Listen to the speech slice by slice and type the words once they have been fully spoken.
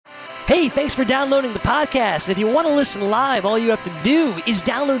Hey, thanks for downloading the podcast. If you want to listen live, all you have to do is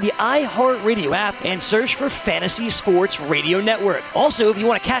download the iHeartRadio app and search for Fantasy Sports Radio Network. Also, if you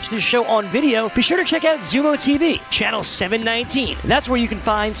want to catch this show on video, be sure to check out Zumo TV, channel 719. That's where you can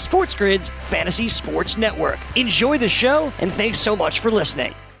find Sports Grid's Fantasy Sports Network. Enjoy the show, and thanks so much for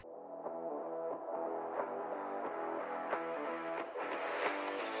listening.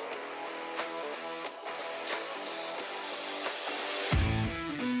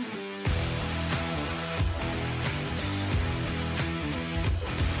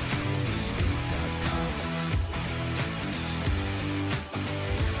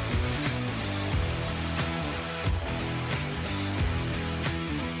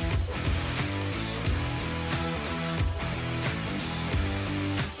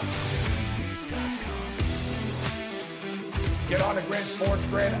 Get on the grid, Sports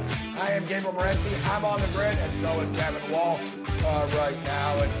Grid. I am Gabriel Morency. I'm on the grid, and so is Kevin Walsh right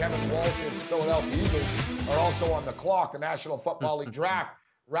now. And Kevin Walsh's Philadelphia Eagles are also on the clock. The National Football League draft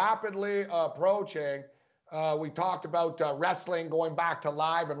rapidly approaching. We talked about wrestling going back to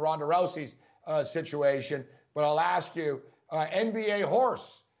live and Ronda Rousey's situation. But I'll ask you, NBA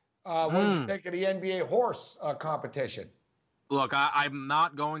horse. What did you think of the NBA horse competition? Look, I'm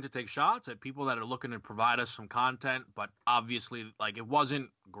not going to take shots at people that are looking to provide us some content, but obviously, like, it wasn't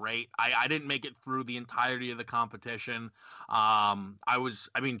great. I didn't make it through the entirety of the competition. The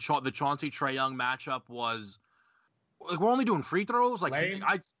Chauncey Trae Young matchup was like, we're only doing free throws. Like,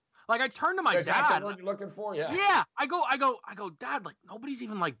 I turned to my dad. Is that the word you're looking for? Yeah. Yeah. I go, Dad, like, nobody's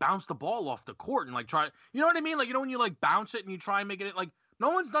even like bounced the ball off the court and like try, you know what I mean? Like, you know, when you like bounce it and you try and make it like, no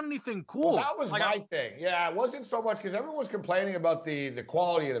one's done anything cool. Well, that was like, my thing. Yeah, it wasn't so much because everyone was complaining about the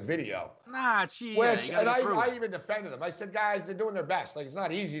quality of the video. Nah, I even defended them. I said, guys, they're doing their best. Like, it's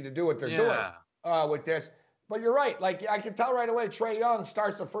not easy to do what they're doing with this. But you're right. Like, I can tell right away, Trae Young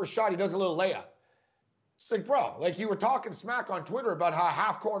starts the first shot. He does a little layup. It's like, bro, like you were talking smack on Twitter about how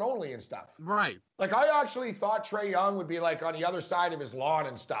half court only and stuff. Right. Like, I actually thought Trae Young would be like on the other side of his lawn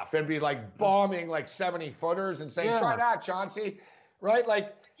and stuff. It'd be like bombing like 70-footers and saying, try that, Chauncey. Right?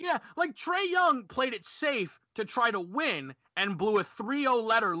 Like, yeah, like Trae Young played it safe to try to win and blew a 3-0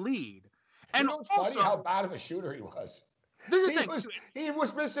 letter lead. And you know, it's funny how bad of a shooter he was. He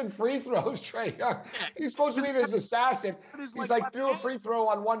was missing free throws, Trae Young. Yeah, he's supposed to be this assassin. He's like threw a free throw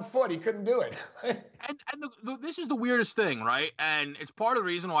on 1 foot. He couldn't do it. This is the weirdest thing, right? And it's part of the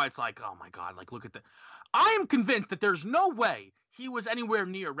reason why it's like, oh my God, like look at that. I am convinced that there's no way he was anywhere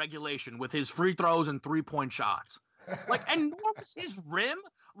near regulation with his free throws and 3-point shots. Like, and nor was his rim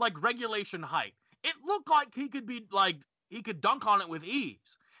like regulation height. It looked like he could be like, he could dunk on it with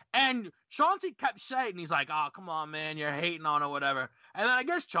ease. And Chauncey kept saying, he's like, oh, come on, man, you're hating on it, whatever. And then I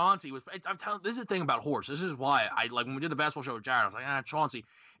guess Chauncey was, I'm telling, this is the thing about horse. This is why I, like, when we did the basketball show with Jared, I was like, Chauncey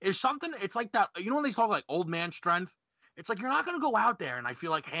is something, it's like that, you know, when they talk like old man strength, it's like, you're not going to go out there and I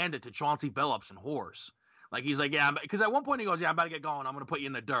feel like hand it to Chauncey Billups and horse. Like, he's like, yeah, because at one point he goes, yeah, I'm about to get going. I'm going to put you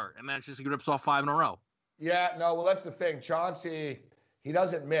in the dirt. And then it's just, he rips off 5 in a row. Yeah, no, well, that's the thing. Chauncey, he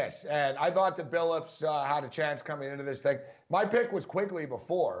doesn't miss. And I thought that Billups had a chance coming into this thing. My pick was Quigley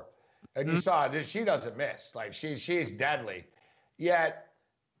before. And you saw this, she doesn't miss. Like, she's deadly. Yet,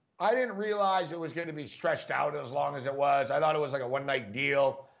 I didn't realize it was going to be stretched out as long as it was. I thought it was like a one-night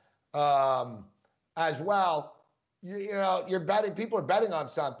deal as well. You know, you're betting, people are betting on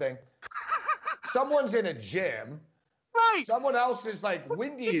something. Someone's in a gym. Right. Someone else is like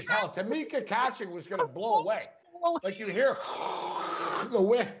windy as hell. Tamika catching was going to blow away. Like you hear the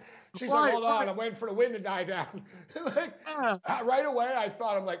wind. She's like, hold on, I'm waiting for the wind to die down. Right away, I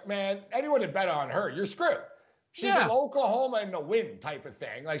thought, I'm like, man, anyone that bet on her, you're screwed. She's in Oklahoma in the wind type of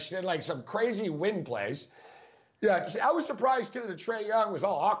thing. Like she had like some crazy wind plays. Yeah, I was surprised too that Trae Young was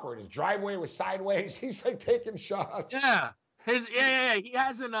all awkward. His driveway was sideways. He's like taking shots. Yeah. He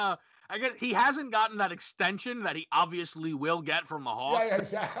hasn't I guess he hasn't gotten that extension that he obviously will get from the Hawks. Yeah,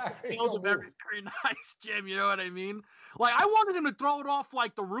 exactly. He built a very, very nice gym, you know what I mean? Like, I wanted him to throw it off,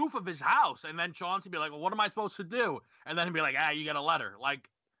 like, the roof of his house, and then Chauncey be like, well, what am I supposed to do? And then he'd be like, you get a letter. Like,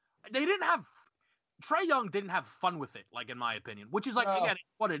 Trae Young didn't have fun with it, like, in my opinion, which is, like, again,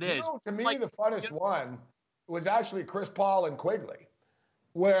 what it is. You know, to me, like, the funnest one was actually Chris Paul and Quigley,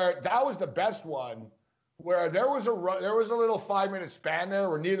 where that was the best one, where there was a little 5-minute span there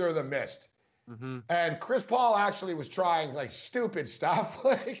where neither of them missed. Mm-hmm. And Chris Paul actually was trying like stupid stuff.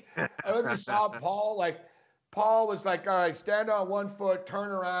 Like, I don't know if you saw Paul, like Paul was like, all right, stand on 1 foot,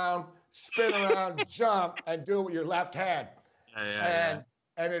 turn around, spin around, jump, and do it with your left hand. And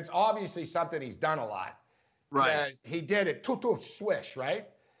it's obviously something he's done a lot. Right. And he did it, swish, right?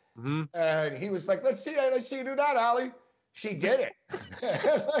 Mm-hmm. And he was like, let's see you do that, Allie. She did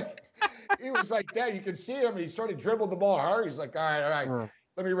it. was like that. You could see him. He sort of dribbled the ball hard. He's like, all right,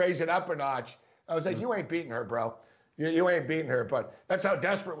 let me raise it up a notch. I was like, you ain't beating her, bro. You ain't beating her. But that's how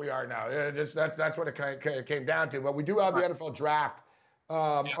desperate we are now. That's what it came down to. But we do have the NFL draft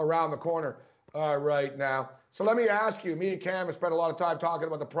around the corner right now. So let me ask you, me and Cam have spent a lot of time talking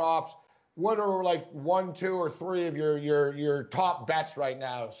about the props. What are like 1, 2, or 3 of your top bets right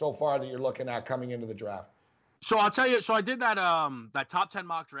now so far that you're looking at coming into the draft? So I'll tell you. So I did that top 10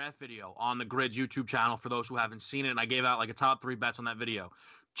 mock draft video on the Grid's YouTube channel for those who haven't seen it, and I gave out like a top 3 bets on that video.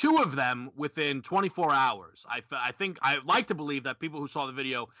 2 of them within 24 hours. I think I like to believe that people who saw the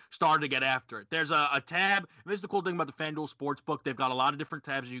video started to get after it. There's a tab. This is the cool thing about the FanDuel Sportsbook. They've got a lot of different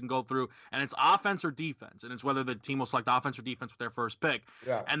tabs you can go through, and it's offense or defense, and it's whether the team will select offense or defense with their first pick.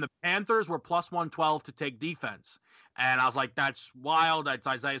 Yeah. And the Panthers were plus 112 to take defense. And I was like, that's wild. That's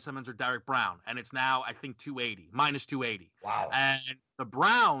Isaiah Simmons or Derek Brown. And it's now, I think, minus 280. Wow. And the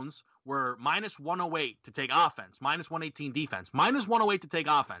Browns were minus 108 to take offense, minus 118 defense, minus 108 to take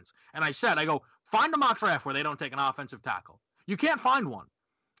offense. And I go, find a mock draft where they don't take an offensive tackle. You can't find one.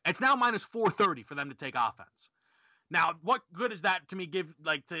 It's now minus 430 for them to take offense. Now, what good is that to me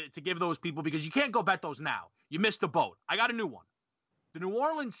to give those people? Because you can't go bet those now. You missed the boat. I got a new one. The New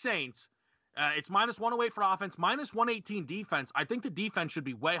Orleans Saints, it's minus 108 for offense, minus 118 defense. I think the defense should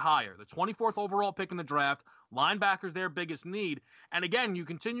be way higher. The 24th overall pick in the draft, linebackers their biggest need. And again, you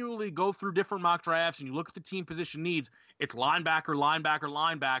continually go through different mock drafts and you look at the team position needs. It's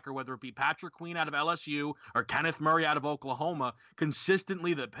linebacker, whether it be Patrick Queen out of LSU or Kenneth Murray out of Oklahoma,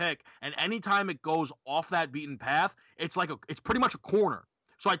 consistently the pick. And anytime it goes off that beaten path, it's pretty much a corner.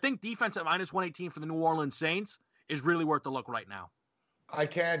 So I think defense at minus 118 for the New Orleans Saints is really worth the look right now.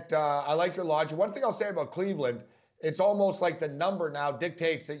 I like your logic. One thing I'll say about Cleveland, it's almost like the number now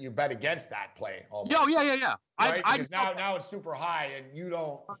dictates that you bet against that play. Almost. Yeah. Right? Because now it's super high and you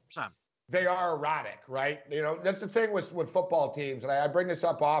don't. 100%. They are erratic, right? You know, that's the thing with football teams, and I bring this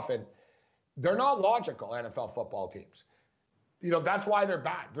up often. They're not logical, NFL football teams. You know, that's why they're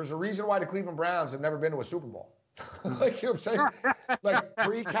bad. There's a reason why the Cleveland Browns have never been to a Super Bowl. Like, you know what I'm saying? Like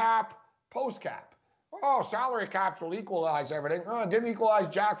pre-cap, post-cap. Oh, salary caps will equalize everything. Oh, it didn't equalize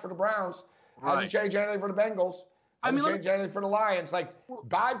jack for the Browns. Hasn't changed anything for the Bengals. Hasn't changed anything for the Lions. Like,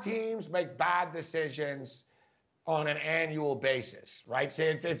 bad teams make bad decisions on an annual basis, right? So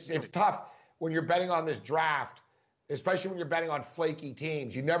it's tough when you're betting on this draft, especially when you're betting on flaky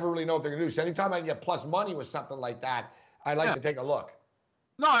teams. You never really know what they're going to do. So anytime I can get plus money with something like that, I like to take a look.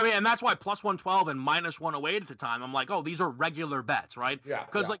 No, I mean, and that's why plus 112 and minus 108 at the time, I'm like, oh, these are regular bets, right? Yeah.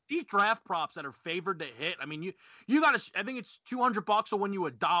 Because like these draft props that are favored to hit, I mean, you got to, I think it's $200 will win you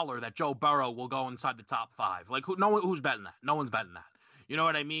 $1 that Joe Burrow will go inside the top 5. Like, who's betting that? No one's betting that. You know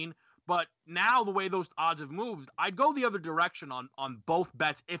what I mean? But now the way those odds have moved, I'd go the other direction on both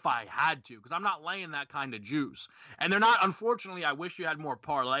bets if I had to, because I'm not laying that kind of juice. And they're not, unfortunately, I wish you had more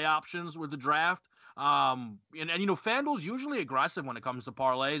parlay options with the draft. And you know, FanDuel's usually aggressive when it comes to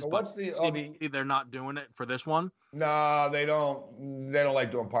parlays, but they're not doing it for this one. No, they don't. They don't like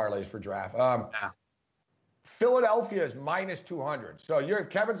doing parlays for draft. Philadelphia is minus 200. So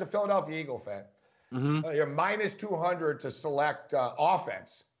Kevin's a Philadelphia Eagle fan. Mm-hmm. You're minus 200 to select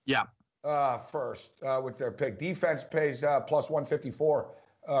offense. Yeah. First with their pick. Defense pays plus 154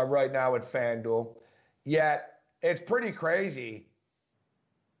 right now at FanDuel. Yet it's pretty crazy.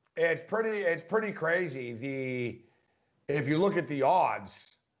 It's pretty crazy. If you look at the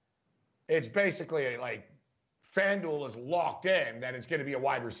odds, it's basically like FanDuel is locked in that it's going to be a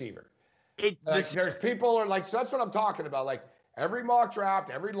wide receiver. There's people are like, so that's what I'm talking about. Like every mock draft,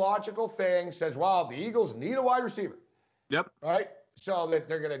 every logical thing says, well, the Eagles need a wide receiver. Yep. Right. So that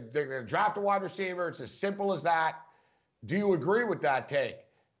they're gonna draft a wide receiver. It's as simple as that. Do you agree with that take?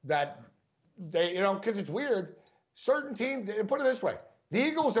 That they, because it's weird. Certain teams, put it this way. The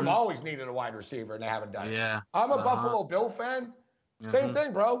Eagles have always needed a wide receiver, and they haven't done it. Yeah. I'm a Buffalo Bill fan. Same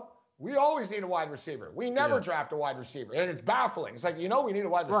thing, bro. We always need a wide receiver. We never draft a wide receiver, and it's baffling. It's like, we need a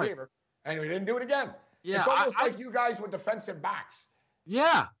wide receiver, and we didn't do it again. Yeah, it's almost like you guys with defensive backs.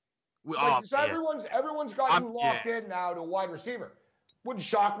 Yeah. So everyone's got you locked in now to a wide receiver. Wouldn't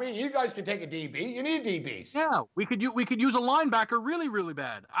shock me. You guys can take a DB. You need DBs. Yeah, we could use a linebacker really, really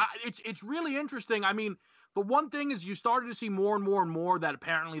bad. It's really interesting. I mean, the one thing is you started to see more and more and more that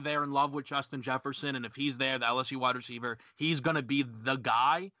apparently they're in love with Justin Jefferson, and if he's there, the LSU wide receiver, he's going to be the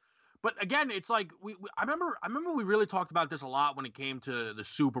guy. But again, it's like I remember we really talked about this a lot when it came to the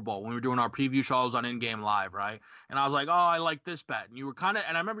Super Bowl when we were doing our preview shows on In Game Live, right? And I was like, oh, I like this bet, and you were and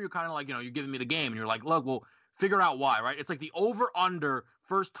I remember you were kind of like, you're giving me the game, and you're like, look, well, figure out why, right? It's like the over/under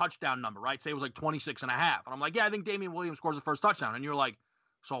first touchdown number, right? Say it was like 26.5, and I'm like, yeah, I think Damian Williams scores the first touchdown, and you're like,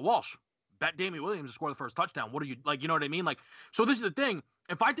 so Walsh, bet Damian Williams to score the first touchdown. What are you like? You know what I mean? Like, so this is the thing.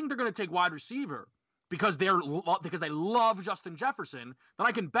 If I think they're going to take wide receiver because they love Justin Jefferson, then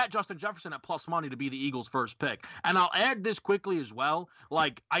I can bet Justin Jefferson at plus money to be the Eagles' first pick. And I'll add this quickly as well.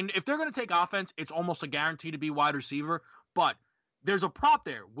 Like, if they're going to take offense, it's almost a guarantee to be wide receiver. But there's a prop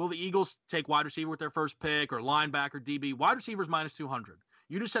there. Will the Eagles take wide receiver with their first pick or linebacker, DB? Wide receivers minus 200.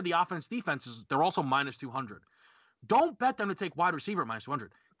 You just said the offense, defenses, they're also minus 200. Don't bet them to take wide receiver at minus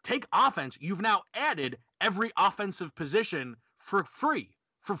 200. Take offense. You've now added every offensive position for free.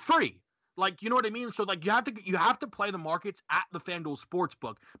 Like, you know what I mean? So, like, you have to play the markets at the FanDuel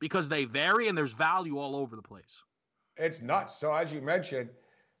Sportsbook because they vary and there's value all over the place. It's nuts. So, as you mentioned,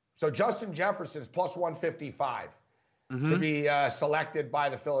 Justin Jefferson's plus 155 to be selected by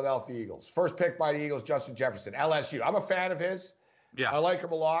the Philadelphia Eagles. First pick by the Eagles, Justin Jefferson, LSU. I'm a fan of his. Yeah, I like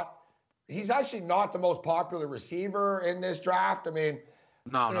him a lot. He's actually not the most popular receiver in this draft. I mean,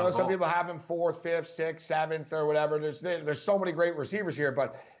 some people have him 4th, 5th, 6th, 7th, or whatever. There's so many great receivers here,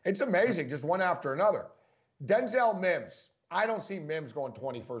 but it's amazing, just one after another. Denzel Mims. I don't see Mims going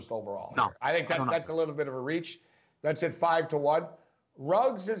 21st overall. No, here. I think that's a little bit of a reach. That's at 5-1.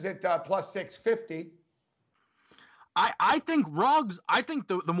 Ruggs is at plus 650. I think Ruggs. I think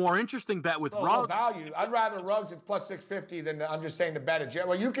the more interesting bet with Ruggs. Value. I'd rather Ruggs at plus 650 than I'm just saying the bet at Jet.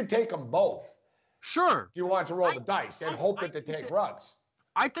 Well, you can take them both. Sure. If you want to roll the dice and hope that they take Ruggs.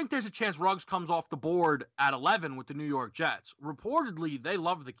 I think there's a chance Ruggs comes off the board at 11 with the New York Jets. Reportedly, they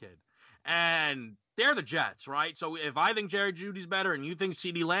love the kid, and they're the Jets, right? So if I think Jerry Jeudy's better and you think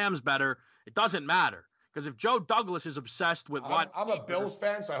CeeDee Lamb's better, it doesn't matter. Because if Joe Douglas is obsessed with what I'm a Bills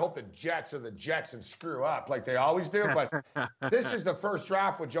fan, so I hope the Jets are the Jets and screw up like they always do. But this is the first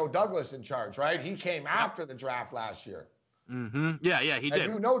draft with Joe Douglas in charge, right? He came after the draft last year. Mm-hmm. Yeah, he did.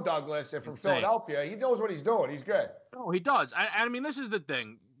 And you know Douglas, and from Philadelphia, he knows what he's doing. He's good. Oh, he does. I mean, this is the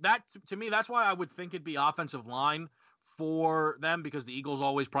thing. That, to me, that's why I would think it'd be offensive line for them, because the Eagles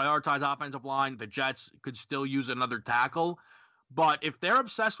always prioritize offensive line. The Jets could still use another tackle. But if they're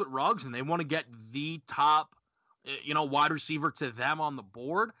obsessed with Ruggs and they want to get the top, wide receiver to them on the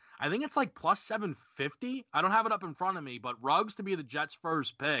board, I think it's like plus 750. I don't have it up in front of me, but Ruggs to be the Jets'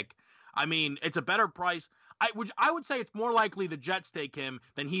 first pick, I mean, it's a better price. I would say it's more likely the Jets take him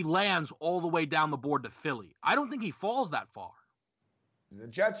than he lands all the way down the board to Philly. I don't think he falls that far. The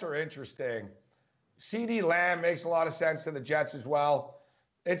Jets are interesting. CeeDee Lamb makes a lot of sense to the Jets as well.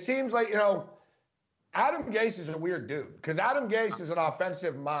 It seems like, Adam Gase is a weird dude because Adam Gase is an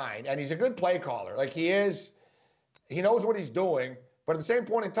offensive mind and he's a good play caller. Like he knows what he's doing, but at the same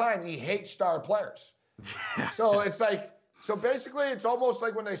point in time, he hates star players. So it's like, basically it's almost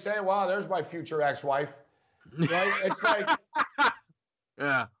like when they say, wow, there's my future ex-wife. Right? It's like,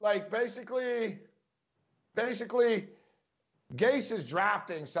 yeah. Like basically Gase is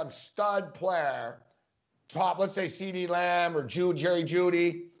drafting some stud player, top, let's say CeeDee Lamb or Jerry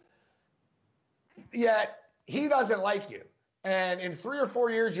Jeudy. Yet he doesn't like you. And in 3 or 4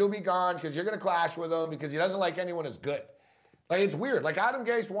 years, you'll be gone because you're going to clash with him because he doesn't like anyone as good. Like, it's weird. Like, Adam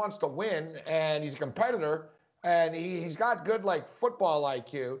Gase wants to win, and he's a competitor, and he's got good, like, football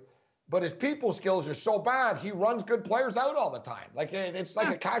IQ, but his people skills are so bad, he runs good players out all the time. Like, it's like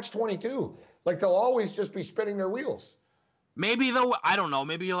a catch-22. Like, they'll always just be spinning their wheels. Maybe, though, I don't know.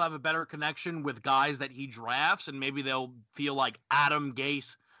 Maybe he'll have a better connection with guys that he drafts, and maybe they'll feel like Adam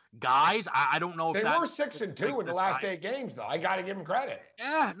Gase guys. I don't know if they were 6-2 in the last 8 games, though. I got to give them credit.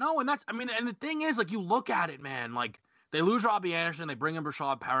 Yeah, no, and the thing is, like, you look at it, man, like, they lose Robbie Anderson, they bring in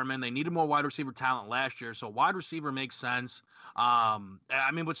Rashad Perriman, they needed more wide receiver talent last year, so wide receiver makes sense.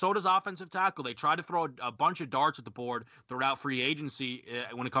 But so does offensive tackle. They tried to throw a bunch of darts at the board throughout free agency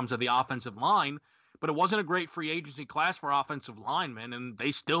when it comes to the offensive line, but it wasn't a great free agency class for offensive linemen, and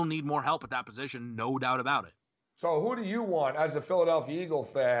they still need more help at that position, no doubt about it. So who do you want as a Philadelphia Eagle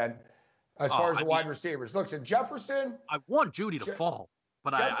fan as far as the wide receivers? Look, so Jefferson. I want Jeudy to fall,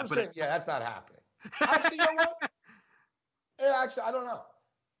 but that's not happening. Actually, you know what? I don't know.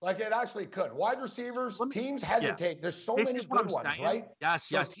 Like, it actually could. Wide receivers, teams hesitate. Yeah. There's so many good ones, right? Yes.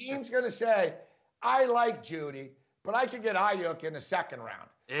 Teams going to say, I like Jeudy, but I could get Ayuk in the second round.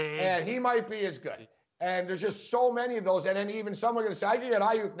 And he might be as good. And there's just so many of those. And then even some are going to say, I can get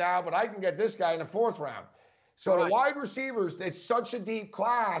Ayuk now, but I can get this guy in the 4th round. So the wide receivers, it's such a deep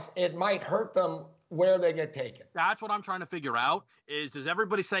class, it might hurt them where they get taken. That's what I'm trying to figure out is, does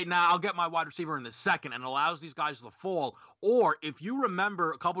everybody say, I'll get my wide receiver in the 2nd, and allows these guys to fall? Or if you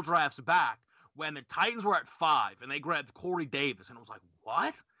remember a couple drafts back when the Titans were at 5 and they grabbed Corey Davis, and it was like,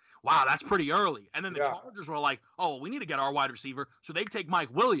 what? wow, that's pretty early. And then the Yeah. Chargers were like, oh, well, we need to get our wide receiver. So they take Mike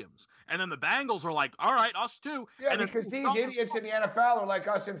Williams. And then the Bengals are like, all right, us too. Yeah, and because these idiots in the NFL are like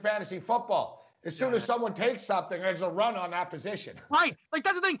us in fantasy football. As soon as someone takes something, there's a run on that position. Right. Like,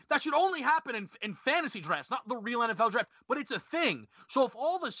 that's the thing. That should only happen in fantasy drafts, not the real NFL draft. But it's a thing. So if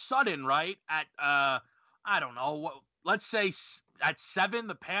all of a sudden, right, at, I don't know, let's say at 7,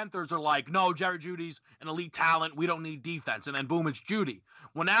 the Panthers are like, no, Jerry Jeudy's an elite talent. We don't need defense. And then boom, it's Jeudy.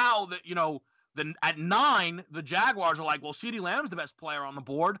 Well, now that, then at 9, the Jaguars are like, well, CeeDee Lamb's the best player on the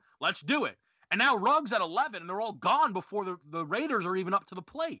board. Let's do it. And now Ruggs at 11, and they're all gone before the Raiders are even up to the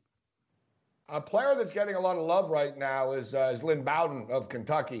plate. A player that's getting a lot of love right now is Lynn Bowden of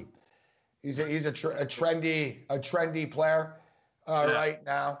Kentucky. He's a trendy player right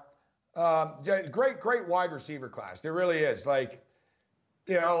now. Great wide receiver class. There really is. Like,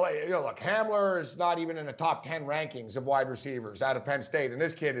 look, Hamler is not even in the top 10 rankings of wide receivers out of Penn State, and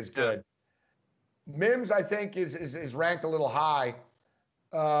this kid is good. Mims, I think, is ranked a little high.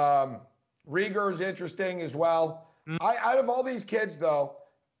 Rieger is interesting as well. Out of all these kids, though,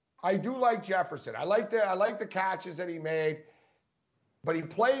 I do like Jefferson. I like the catches that he made, but he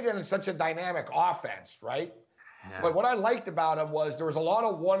played in such a dynamic offense, right? Yeah. But what I liked about him was there was a lot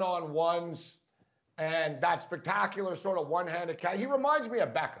of one-on-ones and that spectacular sort of one-handed catch. He reminds me of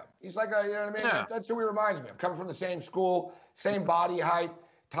Beckham. He's like you know what I mean? Yeah. That's who he reminds me of. Coming from the same school, same body height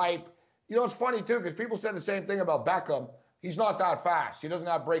type. It's funny, too, because people said the same thing about Beckham. He's not that fast. He doesn't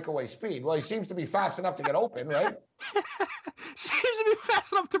have breakaway speed. Well, he seems to be fast enough to get open, right? Seems to be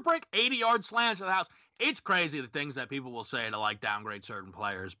fast enough to break 80-yard slants to the house. It's crazy the things that people will say to, like, downgrade certain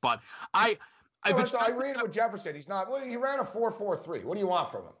players. But I read it with Jefferson. He's not – well, he ran a 4.43. What do you want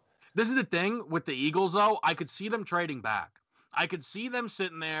from him? This is the thing with the Eagles, though. I could see them trading back. I could see them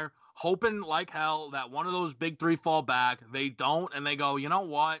sitting there hoping like hell that one of those big 3 fall back. They don't, and they go, you know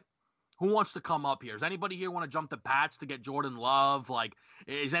what? Who wants to come up here? Does anybody here want to jump the Pats to get Jordan Love? Like,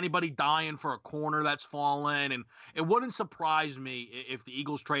 is anybody dying for a corner that's fallen? And it wouldn't surprise me if the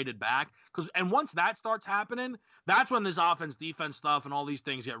Eagles traded back. And once that starts happening, that's when this offense, defense stuff and all these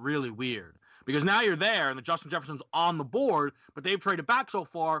things get really weird. Because now you're there and the Justin Jefferson's on the board, but they've traded back so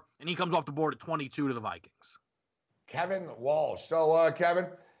far, and he comes off the board at 22 to the Vikings. Kevin Walsh. So, Kevin,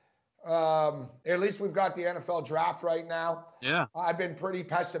 at least we've got the NFL draft right now. Yeah. I've been pretty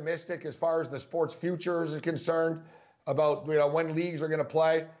pessimistic as far as the sports futures is concerned about, when leagues are going to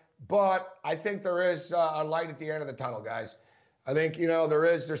play. But I think there is a light at the end of the tunnel, guys. I think,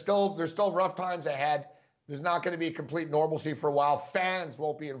 there's still rough times ahead. There's not going to be complete normalcy for a while. Fans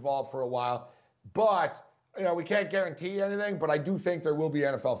won't be involved for a while. But, we can't guarantee anything, but I do think there will be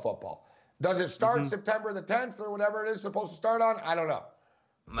NFL football. Does it start September the 10th or whatever it is supposed to start on? I don't know.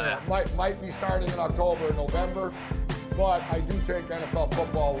 Might be starting in October or November, but I do think NFL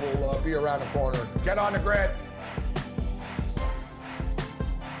football will be around the corner. Get on the grid.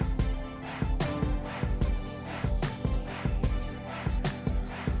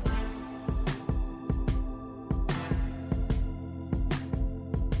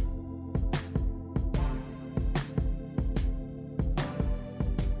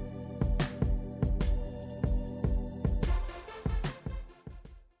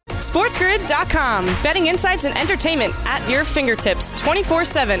 SportsGrid.com. Betting insights and entertainment at your fingertips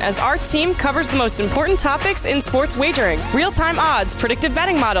 24/7 as our team covers the most important topics in sports wagering. Real-time odds, predictive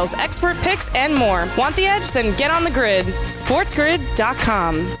betting models, expert picks, and more. Want the edge? Then get on the grid.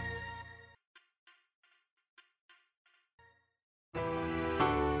 SportsGrid.com.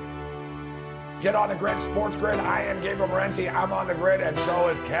 Get on the grid, Sports Grid. I am Gabriel Morency. I'm on the grid, and so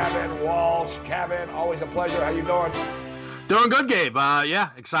is Kevin Walsh. Kevin, always a pleasure. How you doing? Doing good, Gabe.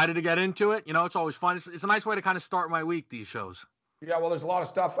 Excited to get into it. It's always fun. It's a nice way to kind of start my week, these shows. Yeah, well, there's a lot of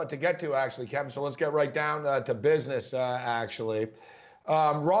stuff to get to, actually, Kevin. So let's get right down to business, actually.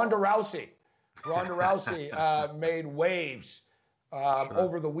 Ronda Rousey made waves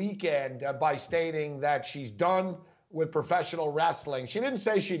over the weekend by stating that she's done with professional wrestling. She didn't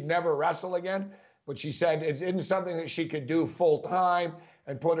say she'd never wrestle again, but she said it isn't something that she could do full time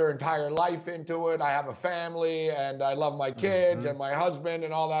and put her entire life into it. I have a family, and I love my kids and my husband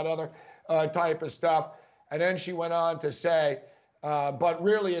and all that other type of stuff. And then she went on to say, but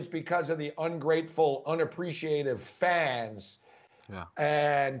really it's because of the ungrateful, unappreciative fans. Yeah.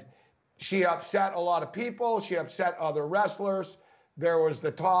 And she upset a lot of people. She upset other wrestlers. There was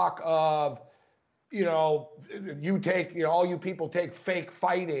the talk of, all you people take fake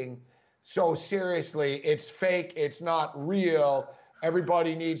fighting so seriously. It's fake. It's not real.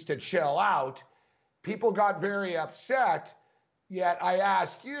 Everybody needs to chill out. People got very upset, Yet I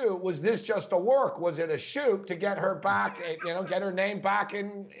ask you, was this just a work? Was it a shoot to get her back, get her name back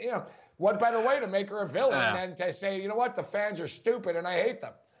in, what better way to make her a villain than to say, you know what, the fans are stupid and I hate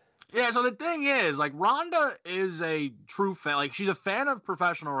them. Yeah, so the thing is, like, Ronda is a true fan. Like, she's a fan of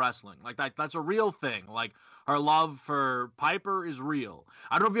professional wrestling. Like, that's a real thing. Like, her love for Piper is real.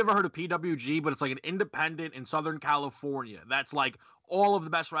 I don't know if you ever heard of PWG, but it's like an independent in Southern California. That's like all of the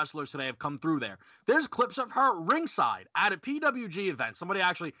best wrestlers today have come through there. There's clips of her ringside at a PWG event.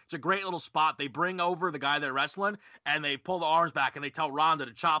 It's a great little spot. They bring over the guy they're wrestling, and they pull the arms back, and they tell Ronda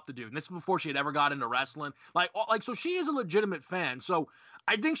to chop the dude. And this is before she had ever got into wrestling. Like, so she is a legitimate fan. So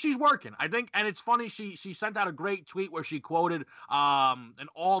I think she's working. And it's funny, she sent out a great tweet where she quoted an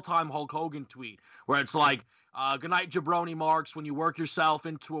all-time Hulk Hogan tweet where it's like, good night, jabroni marks, when you work yourself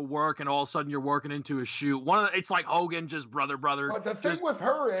into a work and all of a sudden you're working into a shoot. It's like Hogan, just brother. But the thing with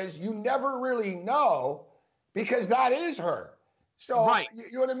her is you never really know because that is her. So, right.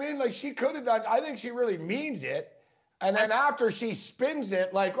 You know what I mean? Like, she could have done, I think she really means it. And then after she spins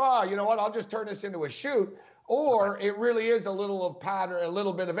it like, oh, you know what, I'll just turn this into a shoot. Or it really is a little of pattern, a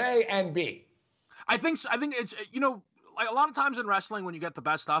little bit of A and B. I think it's, like a lot of times in wrestling, when you get the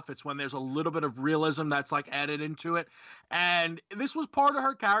best stuff, it's when there's a little bit of realism that's like added into it. And this was part of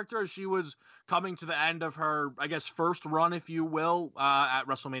her character as she was coming to the end of her, I guess, first run, if you will, at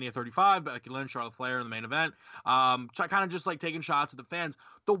WrestleMania 35, Becky Lynch, Charlotte Flair in the main event. So kind of just like taking shots at the fans.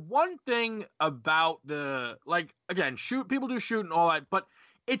 The one thing about people do shoot and all that, but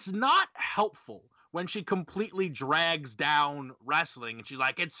it's not helpful when she completely drags down wrestling and she's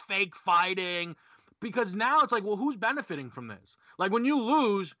like, it's fake fighting. Because now it's like, well, who's benefiting from this? Like, when you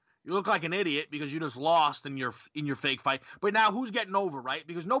lose, you look like an idiot because you just lost in your fake fight. But now who's getting over, right?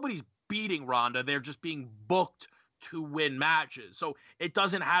 Because nobody's beating Ronda. They're just being booked to win matches. So it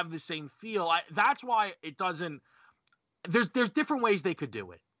doesn't have the same feel. That's why it doesn't. There's different ways they could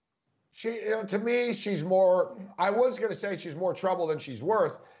do it. To me, she's more, I was going to say she's more trouble than she's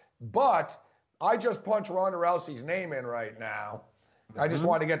worth, but I just punched Ronda Rousey's name in right now. I just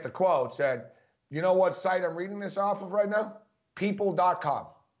want to get the quote. Said, you know what site I'm reading this off of right now? People.com.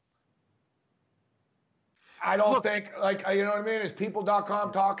 I don't think, you know what I mean? Is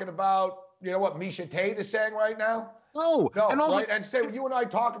People.com talking about, you know what Misha Tate is saying right now? No. And also, right? And say, you and I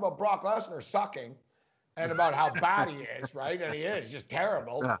talk about Brock Lesnar sucking and about how bad he is, right? And he is just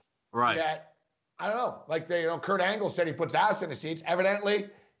terrible. Yeah, right. Yet, I don't know. Kurt Angle said he puts ass in the seats. Evidently,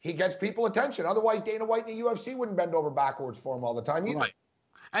 he gets people attention. Otherwise, Dana White and the UFC wouldn't bend over backwards for him all the time either. Right.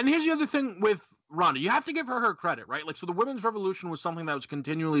 And here's the other thing with Ronda. You have to give her credit, right? Like, so the women's revolution was something that was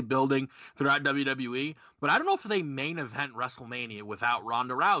continually building throughout WWE. But I don't know if they main event WrestleMania without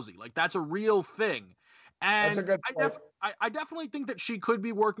Ronda Rousey. Like, that's a real thing. And that's a good point. I definitely think that she could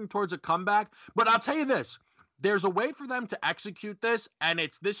be working towards a comeback. But I'll tell you this. There's a way for them to execute this. And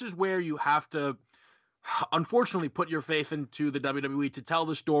this is where you have to, unfortunately, put your faith into the WWE to tell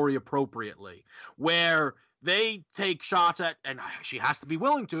the story appropriately. Where they take shots at, and she has to be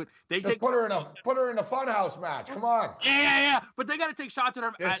willing to it. Put her in a funhouse match. Come on. Yeah. But they got to take shots at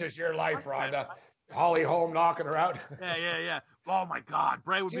her. This is your life, Ronda. Holly Holm knocking her out. Yeah. Oh my God,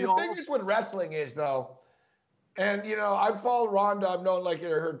 Bray would be all. The thing is with wrestling is though, and I've followed Ronda. I've known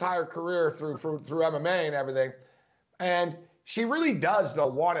her entire career through MMA and everything, and she really does though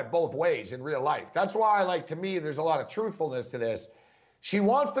want it both ways in real life. That's why, to me, there's a lot of truthfulness to this. She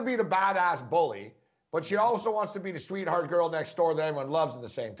wants to be the badass bully, but she also wants to be the sweetheart girl next door that everyone loves at the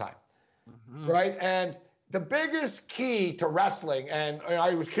same time, right? And the biggest key to wrestling, and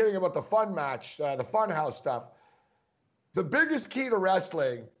I was kidding about the fun match, the funhouse stuff. The biggest key to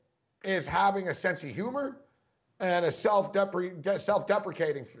wrestling is having a sense of humor and a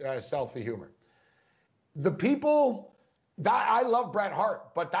self-deprecating self of humor. The people that I love Bret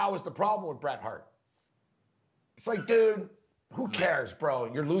Hart, but that was the problem with Bret Hart. It's like, dude, who cares,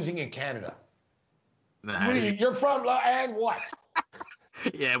 bro? You're losing in Canada. You're from, and what?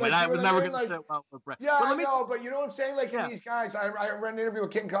 Yeah, but I was never going to say well with Bret. Yeah, I know, but you know what I'm saying? In these guys, I read an interview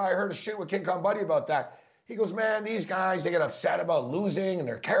with King Kong. I heard a shit with King Kong Buddy about that. He goes, man, these guys, they get upset about losing and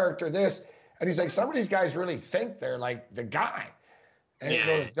their character, this. And he's like, some of these guys really think they're like the guy. And he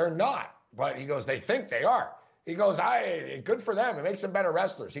goes, they're not. But he goes, they think they are. He goes, good for them. It makes them better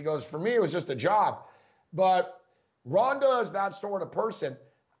wrestlers. He goes, for me, it was just a job. But Ronda is that sort of person.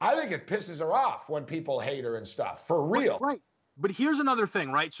 I think it pisses her off when people hate her and stuff, for real. Right. But here's another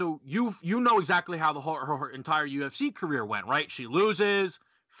thing, right? So you know exactly how her entire UFC career went, right? She loses,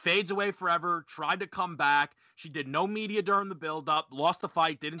 fades away forever, tried to come back. She did no media during the build-up, lost the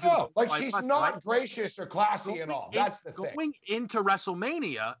fight, didn't do the fight. She's not gracious or classy at all. That's the thing. Going into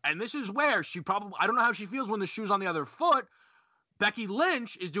WrestleMania, and this is where she probably, I don't know how she feels when the shoe's on the other foot, Becky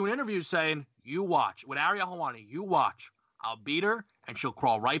Lynch is doing interviews saying, you watch. With Ariel Helwani, you watch. I'll beat her, and she'll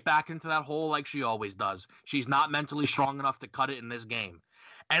crawl right back into that hole like she always does. She's not mentally strong enough to cut it in this game.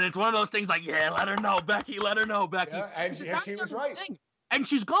 And it's one of those things like, yeah, let her know, Becky. Let her know, Becky. Yeah, and she was right. And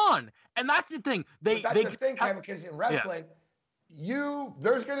she's gone. And that's the thing. That's the thing, Kevin, because in wrestling,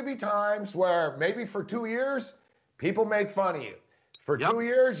 there's going to be times where maybe for 2 years, people make fun of you. For 2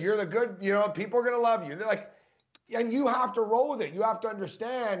 years, you're the good, people are going to love you. They're like, and you have to roll with it. You have to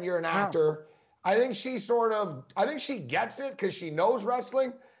understand you're an actor. I think she gets it because she knows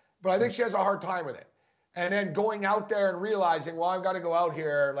wrestling, but I think she has a hard time with it. And then going out there and realizing, well, I've got to go out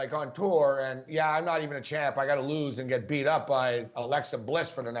here like on tour, and I'm not even a champ. I got to lose and get beat up by Alexa Bliss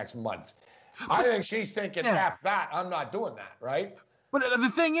for the next month. I think she's thinking, F that, I'm not doing that, right? But the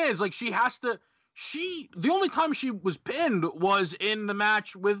thing is, like, the only time she was pinned was in the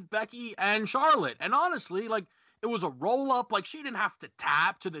match with Becky and Charlotte. And honestly, like, it was a roll up. Like, she didn't have to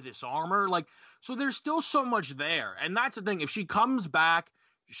tap to the disarmer. Like, so there's still so much there. And that's the thing. If she comes back,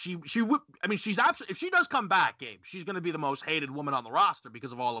 she would. I mean, she's absolutely. If she does come back, Gabe, she's going to be the most hated woman on the roster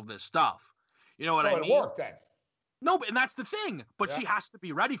because of all of this stuff. You know what I mean? So it worked then. No, and that's the thing. But she has to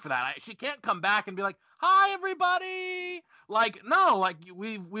be ready for that. She can't come back and be like, "Hi, everybody." Like, no, like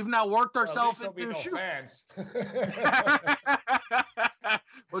we've now worked ourselves into fans.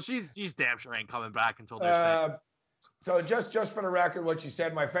 Well, she's damn sure ain't coming back until there's So just for the record, what you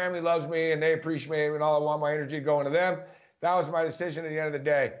said, my family loves me and they appreciate me, and all I want my energy going to them. That was my decision at the end of the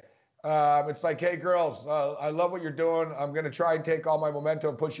day. It's like, hey, girls, I love what you're doing. I'm going to try and take all my momentum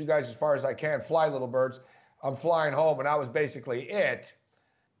and push you guys as far as I can. Fly, little birds. I'm flying home, and that was basically it.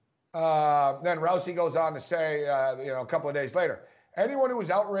 Then Rousey goes on to say, a couple of days later, anyone who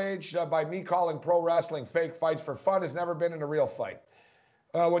was outraged by me calling pro wrestling fake fights for fun has never been in a real fight.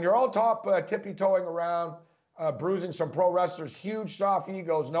 When you're all top tippy-toeing around, bruising some pro wrestlers' huge soft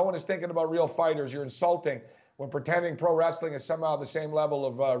egos, no one is thinking about real fighters. You're insulting when pretending pro wrestling is somehow the same level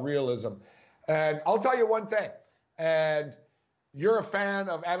of realism. And I'll tell you one thing, and you're a fan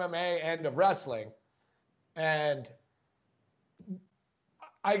of MMA and of wrestling, and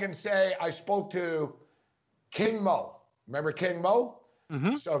I can say I spoke to King Mo. Remember King Mo?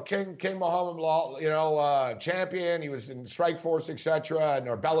 Mm-hmm. So King Muhammad Law, champion. He was in Strikeforce, etc.,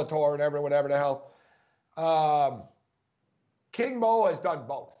 or Bellator, and whatever the hell. King Mo has done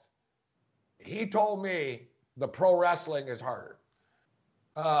both. He told me the pro wrestling is harder.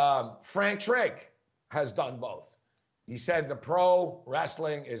 Frank Trigg has done both. He said the pro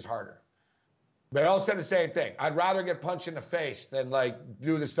wrestling is harder. They all said the same thing. I'd rather get punched in the face than like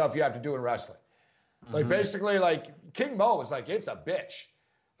do the stuff you have to do in wrestling. Mm-hmm. Like basically, like King Mo is like, it's a bitch.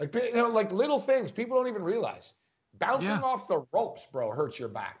 Like, like little things people don't even realize. Bouncing off the ropes, bro, hurts your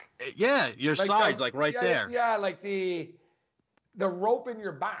back. Yeah, your sides, like right there. Yeah, like the rope in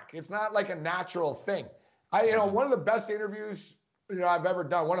your back. It's not like a natural thing. One of the best interviews I've ever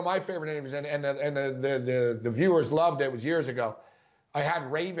done. One of my favorite interviews, and the viewers loved it. Was years ago. I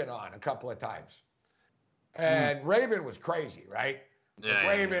had Raven on a couple of times, and Raven was crazy, right? Yeah,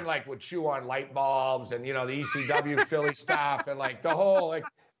 Raven like would chew on light bulbs and the ECW Philly stuff and like the whole like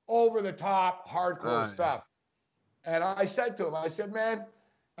over the top hardcore stuff. And I said to him, I said, man,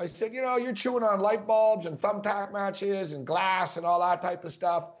 you're chewing on light bulbs and thumbtack matches and glass and all that type of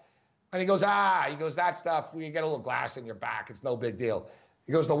stuff. And he goes, that stuff, you get a little glass in your back. It's no big deal.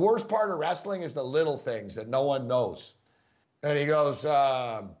 He goes, the worst part of wrestling is the little things that no one knows. And he goes,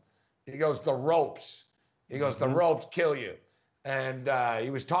 the ropes. He goes, the ropes kill you. And he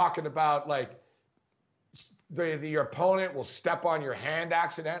was talking about like your opponent will step on your hand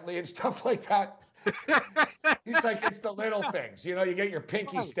accidentally and stuff like that. He's like, it's the little things. You get your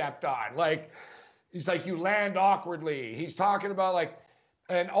pinky stepped on. Like, he's like, you land awkwardly. He's talking about like,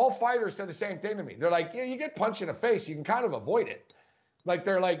 and all fighters said the same thing to me. They're like, you get punched in the face, you can kind of avoid it. Like,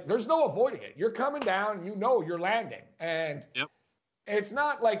 they're like, there's no avoiding it. You're coming down, you're landing. And it's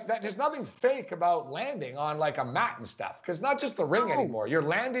not like that. There's nothing fake about landing on like a mat and stuff. Because not just the ring anymore. You're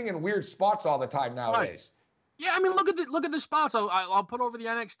landing in weird spots all the time nowadays. Right. Yeah, I mean, look at the spots. I'll put over the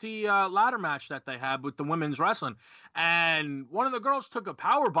NXT ladder match that they had with the women's wrestling. And one of the girls took a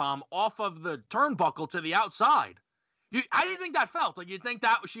power bomb off of the turnbuckle to the outside. I didn't think that felt. Like, you'd think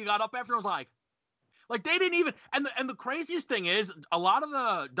that she got up after and was like they didn't even, and the craziest thing is, a lot of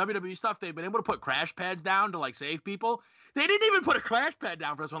the WWE stuff, they've been able to put crash pads down to like save people. They didn't even put a crash pad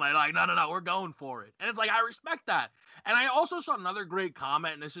down for this one. They're like, no, we're going for it. And it's like, I respect that. And I also saw another great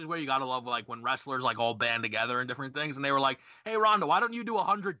comment, and this is where you got to love, like, when wrestlers, like, all band together and different things. And they were like, hey, Ronda, why don't you do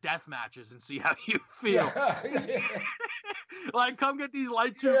 100 death matches and see how you feel? Yeah. Like, come get these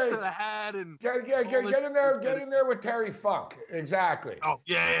light tubes to the head. And get in there with Terry Funk. Exactly. Oh,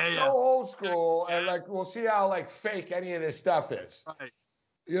 yeah. So old school, and, like, we'll see how, like, fake any of this stuff is. Right.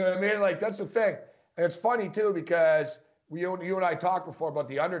 You know what I mean? Like, that's the thing. And it's funny, too, because you and I talked before about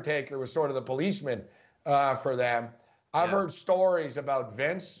The Undertaker was sort of the policeman for them. I've heard stories about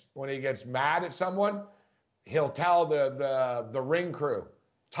Vince when he gets mad at someone. He'll tell the ring crew,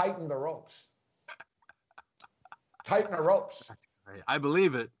 tighten the ropes. Tighten the ropes. I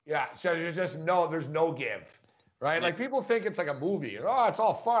believe it. Yeah, so there's no give, right? Like, people think it's like a movie. Oh, it's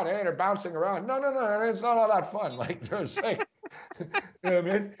all fun, eh? They're bouncing around. No, it's not all that fun. Like, they're saying, you know what I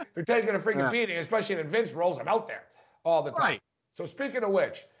mean? They're taking a freaking beating, especially when Vince rolls them out there all the time. Right. So speaking of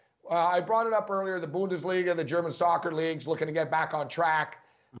which, I brought it up earlier, the Bundesliga, the German soccer leagues looking to get back on track.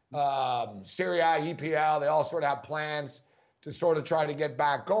 Serie A, EPL, they all sort of have plans to sort of try to get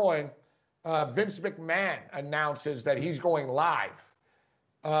back going. Vince McMahon announces that he's going live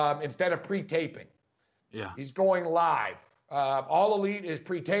instead of pre-taping. Yeah. He's going live. All Elite is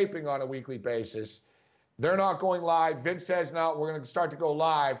pre-taping on a weekly basis. They're not going live. Vince says, no, we're going to start to go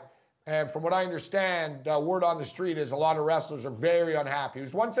live. And from what I understand, word on the street is a lot of wrestlers are very unhappy. It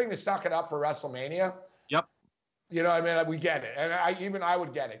was one thing to suck it up for WrestleMania. Yep. You know what I mean? We get it. And I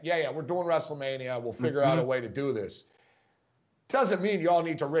would get it. Yeah, we're doing WrestleMania. We'll figure out a way to do this. Doesn't mean you all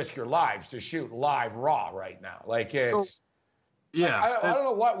need to risk your lives to shoot live Raw right now. Like, it's... I don't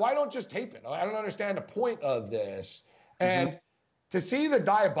know. Why don't just tape it? I don't understand the point of this. And to see the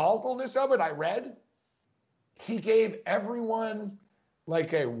diabolicalness of it, I read, he gave everyone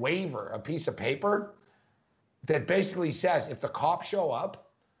like a waiver, a piece of paper that basically says if the cops show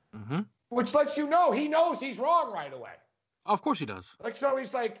up, which lets you know he knows he's wrong right away. Of course he does. Like, so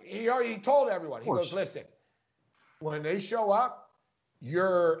he's like, he already told everyone. He goes, listen, when they show up,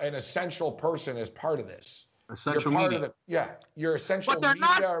 you're an essential person as part of this. Essential you're media. You're essential but they're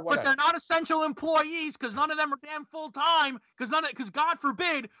media not, or whatever. But they're not essential employees because none of them are damn full-time because God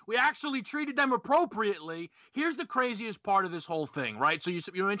forbid we actually treated them appropriately. Here's the craziest part of this whole thing, right? So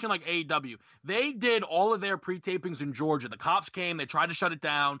you mentioned like AEW. They did all of their pre-tapings in Georgia. The cops came. They tried to shut it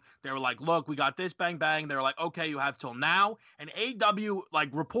down. They were like, look, we got this, bang, bang. They were like, okay, you have till now. And AEW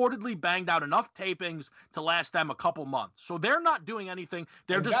like reportedly banged out enough tapings to last them a couple months. So they're not doing anything.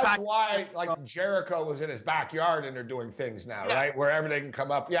 They're just that's why like Jericho was in his backyard and they're doing things now, right? Wherever they can come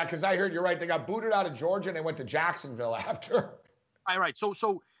up. Yeah, because I heard you're right. They got booted out of Georgia and they went to Jacksonville after. All right.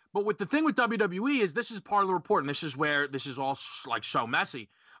 So, but with the thing with WWE is this is part of the report, and this is where this is all like so messy.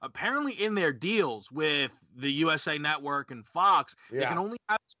 Apparently, in their deals with the USA Network and Fox, they can only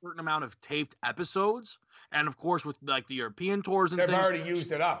have a certain amount of taped episodes, and of course, with like the European tours and they've things, already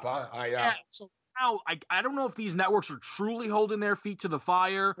used it up, huh? Yeah. So now, I don't know if these networks are truly holding their feet to the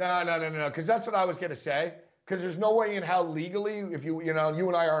fire. No. Because that's what I was gonna say. Because there's no way in hell legally, if you and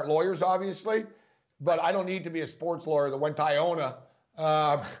I aren't lawyers, obviously, but I don't need to be a sports lawyer that went to Iona.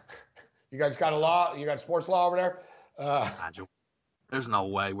 You guys got a law? You got sports law over there? There's no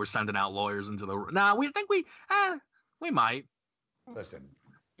way we're sending out lawyers into the... Nah, we think we might. Listen,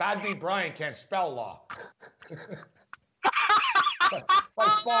 Bad B. Brian can't spell law.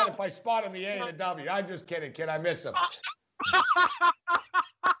 If I spot him the A and the W, I'm just kidding, kid. I miss him.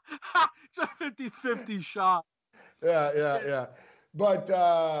 It's a 50-50 shot. Yeah. But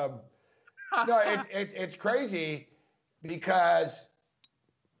no, it's crazy because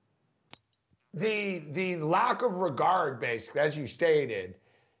the lack of regard, basically, as you stated.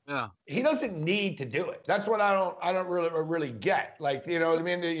 Yeah. He doesn't need to do it. That's what I don't really get. Like, you know what I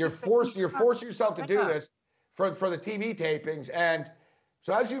mean? You're forcing yourself to do this for the TV tapings. And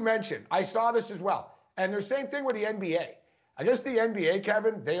so as you mentioned, I saw this as well. And the same thing with the NBA. I guess the NBA,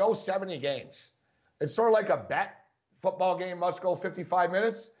 Kevin, they owe 70 games. It's sort of like a bet. Football game must go 55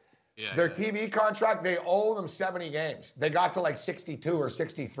 minutes. Their TV contract, they owe them 70 games. They got to like 62 or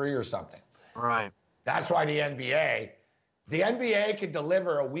 63 or something. Right. That's why the NBA could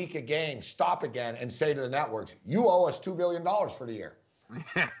deliver a week of games, stop again, and say to the networks, you owe us $2 billion for the year.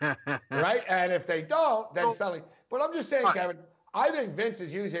 Right? And if they don't, then suddenly. But I'm just saying, Kevin, I think Vince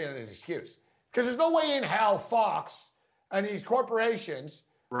is using it as an excuse. Because there's no way in hell Fox and these corporations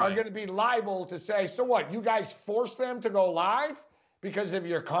are going to be liable to say, so what, you guys forced them to go live because of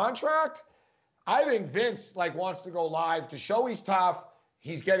your contract? I think Vince wants to go live to show he's tough.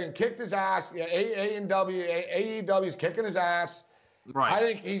 He's getting kicked his ass. AEW is kicking his ass. Right. I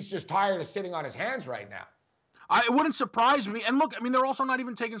think he's just tired of sitting on his hands right now. It wouldn't surprise me. And look, I mean, they're also not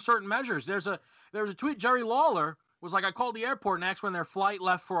even taking certain measures. There's a tweet. Jerry Lawler was like, I called the airport next when their flight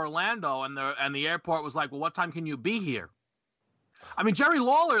left for Orlando, and the airport was like, well, what time can you be here? I mean, Jerry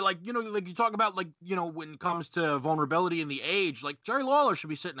Lawler, like you talk about, like, when it comes to vulnerability and the age, like Jerry Lawler should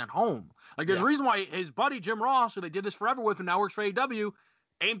be sitting at home. Like, there's a reason why his buddy Jim Ross, who they did this forever with and now works for AEW,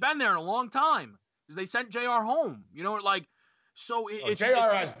 ain't been there in a long time because they sent JR home. So it's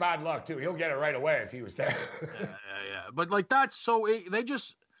JR has bad luck too. He'll get it right away if he was there. yeah. But like that's so they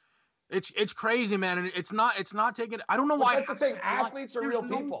just. It's crazy, man, and it's not taking. I don't know why. That's the thing. Athletes are real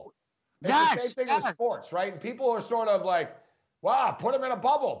people. It's the same thing with sports, right? And people are sort of like, wow, put them in a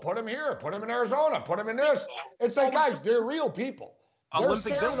bubble, put them here, put them in Arizona, put them in this. It's like, guys, they're real people. They're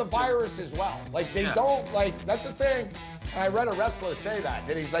scared of the virus as well. Like, they don't, like, that's the thing. I read a wrestler say that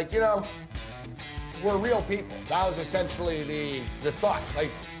he's like, we're real people. That was essentially the thought.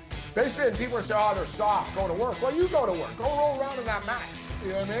 Like, basically, and people are saying, oh, they're soft, going to work. Well, you go to work. Go roll around in that mat.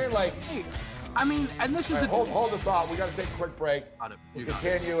 You know what I mean? Like, and this is hold the thought. We got to take a quick break. We'll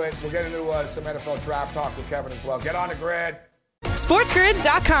continue it. We'll get into some NFL draft talk with Kevin as well. Get on the grid.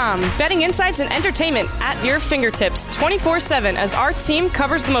 SportsGrid.com. Betting insights and entertainment at your fingertips 24/7 as our team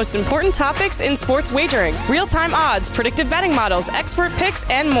covers the most important topics in sports wagering. Real-time odds, predictive betting models, expert picks,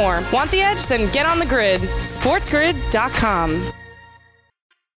 and more. Want the edge? Then get on the grid. SportsGrid.com.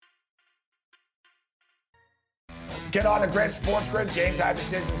 Get on the grid, Sports Grid. Game time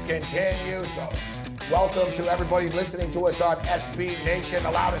decisions continue. So, welcome to everybody listening to us on SB Nation,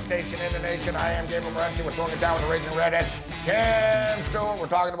 the loudest station in the nation. I am Gabriel Morency. We're throwing it down with the Raging Redhead, Tim Stewart. We're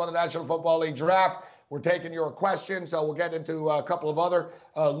talking about the National Football League draft. We're taking your questions. So we'll get into a couple of other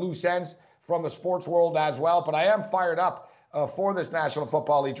loose ends from the sports world as well. But I am fired up for this National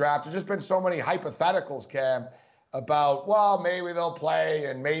Football League draft. There's just been so many hypotheticals, Cam, about, well, maybe they'll play,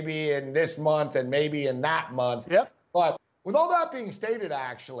 and maybe in this month, and maybe in that month. Yep. But with all that being stated,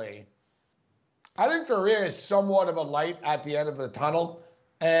 actually, I think there is somewhat of a light at the end of the tunnel.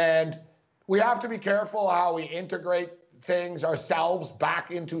 And we have to be careful how we integrate things ourselves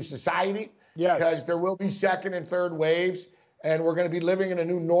back into society. Yes. Because there will be second and third waves, and we're going to be living in a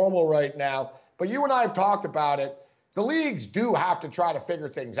new normal right now. But you and I have talked about it. The leagues do have to try to figure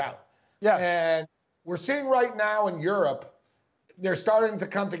things out. Yeah. And we're seeing right now in Europe, they're starting to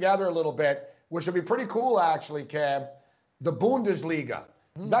come together a little bit, which would be pretty cool, actually, Cam. The Bundesliga.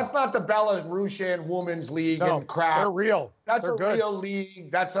 That's not the Belarusian women's league and crap. They're real. That's they're a good. real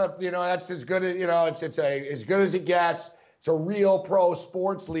league. That's that's as good as, it's as good as it gets. It's a real pro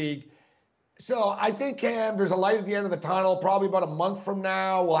sports league. So I think, Cam, there's a light at the end of the tunnel. Probably about a month from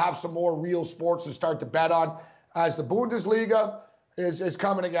now, we'll have some more real sports to start to bet on as the Bundesliga is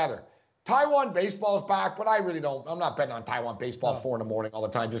coming together. Taiwan baseball is back, but I'm not betting on Taiwan baseball at 4 a.m. all the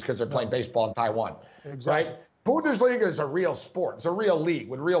time just because they're playing baseball in Taiwan. Exactly. Right? Bundesliga is a real sport. It's a real league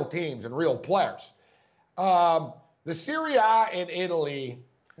with real teams and real players. The Serie A in Italy,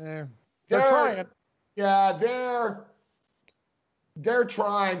 they're trying. Yeah, they're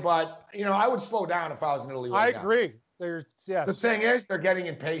trying, but I would slow down if I was in Italy right now. I agree. Yes. The thing is, they're getting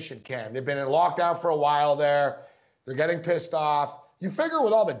impatient, Cam. They've been in lockdown for a while there. They're getting pissed off. You figure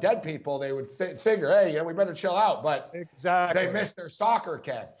with all the dead people, they would figure, hey, we better chill out. But exactly, they miss their soccer,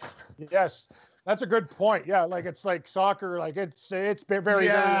 Cam. Yes. That's a good point. Yeah, it's like soccer, it's been very,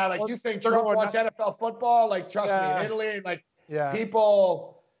 very, like you think Trump wants NFL football? Like, trust me, in Italy,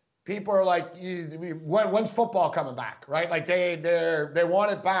 people are like, when's football coming back, right? Like they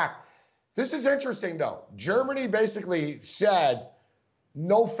want it back. This is interesting though. Germany basically said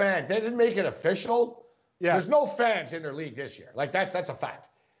no fans. They didn't make it official. Yeah. There's no fans in their league this year. Like that's a fact.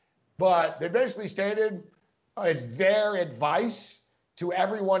 But they basically stated it's their advice to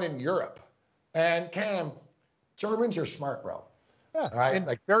everyone in Europe. And Cam, Germans are smart, bro. Yeah,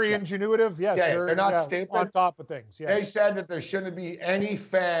 right. Very ingenuitive. Yes, they're not stupid. On top of things. Yeah. They said that there shouldn't be any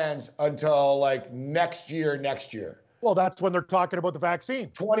fans until next year. Well, that's when they're talking about the vaccine.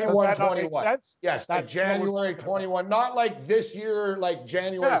 21. Yes, that's January 21. Not like this year, like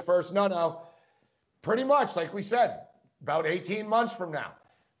January 1st. No. Pretty much, like we said, about 18 months from now.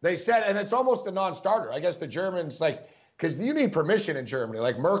 They said, and it's almost a non-starter. I guess the Germans, because you need permission in Germany.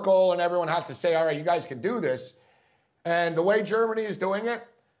 Like Merkel and everyone had to say, all right, you guys can do this. And the way Germany is doing it,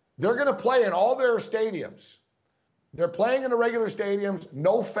 they're going to play in all their stadiums. They're playing in the regular stadiums,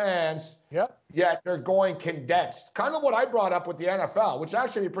 no fans, yet they're going condensed. Kind of what I brought up with the NFL, which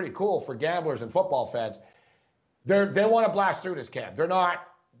actually be pretty cool for gamblers and football fans. They want to blast through this, Cam. They're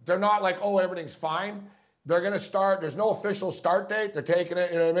not like, oh, everything's fine. They're going to start. There's no official start date. They're taking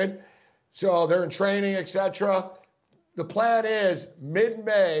it, you know what I mean? So they're in training, etc. The plan is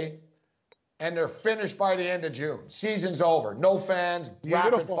mid-May, and they're finished by the end of June. Season's over. No fans,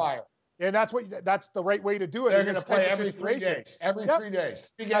 rapid Beautiful. fire. And that's the right way to do it. They're going to play every 3 days. Every 3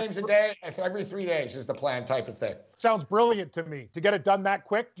 days. 3 games a day. Every 3 days is the plan type of thing. Sounds brilliant to me to get it done that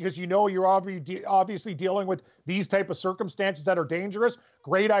quick, because you're obviously dealing with these type of circumstances that are dangerous.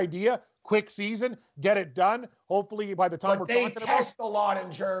 Great idea. Quick season. Get it done. Hopefully by the time But we're talking about it. they test a lot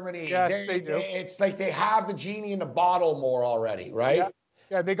in Germany. Yes, they do. It's like they have the genie in the bottle more already, right?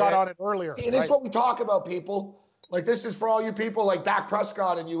 Yeah, they got on it earlier. And it's what we talk about, people. Like, this is for all you people like Dak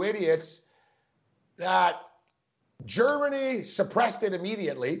Prescott and you idiots, that Germany suppressed it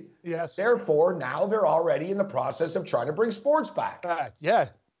immediately. Yes. Therefore, now they're already in the process of trying to bring sports back. Yeah.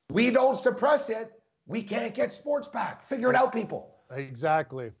 We don't suppress it. We can't get sports back. Figure it out, people.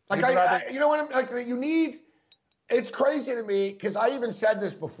 Exactly. Like, you know what I'm like? You need. It's crazy to me, because I even said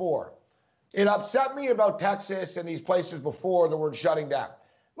this before. It upset me about Texas and these places before that were shutting down.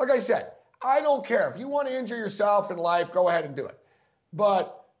 Like I said, I don't care. If you want to injure yourself in life, go ahead and do it.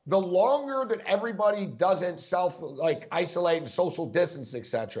 But the longer that everybody doesn't isolate and social distance,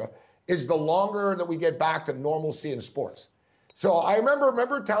 etc., is the longer that we get back to normalcy in sports. So I remember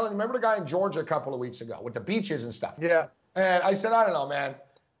the guy in Georgia a couple of weeks ago with the beaches and stuff. Yeah. And I said, I don't know, man.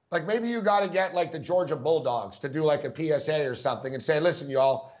 Like, maybe you got to get like the Georgia Bulldogs to do like a PSA or something and say, listen,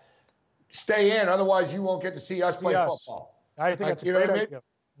 y'all, stay in. Otherwise, you won't get to see us play football. I think that's a great idea.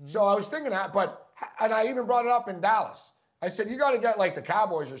 Mm-hmm. So I was thinking that, and I even brought it up in Dallas. I said, you got to get like the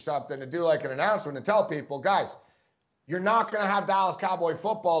Cowboys or something to do like an announcement and tell people, guys, you're not going to have Dallas Cowboy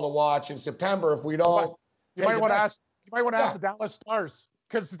football to watch in September if we don't. You might want to ask the Dallas Stars,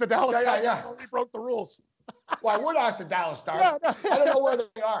 because the Dallas Stars already broke the rules. Well, I would ask the Dallas Stars. Yeah. I don't know where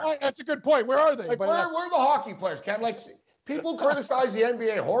they are. That's a good point. Where are they? Like, where are the hockey players, Cam? Like, people criticize the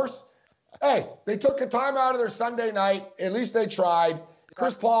NBA horse. Hey, they took a time out of their Sunday night. At least they tried.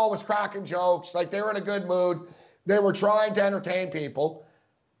 Chris Paul was cracking jokes. Like, they were in a good mood. They were trying to entertain people.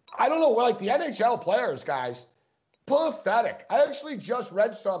 I don't know, like the NHL players, guys, pathetic. I actually just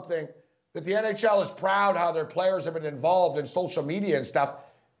read something that the NHL is proud how their players have been involved in social media and stuff.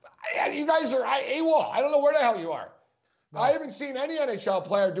 You guys are AWOL. I don't know where the hell you are. No. I haven't seen any NHL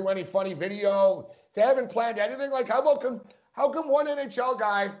player do any funny video. They haven't planned anything. Like, how come one NHL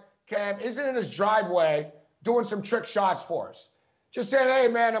guy, Cam, isn't in his driveway doing some trick shots for us? Just saying, hey,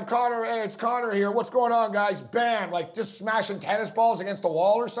 man, I'm Connor. Hey, it's Connor here. What's going on, guys? Bam. Like, just smashing tennis balls against the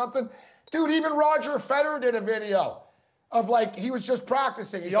wall or something. Dude, even Roger Federer did a video of, like, he was just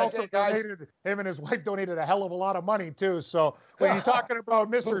practicing. He also donated, him and his wife donated a hell of a lot of money, too. So when you're talking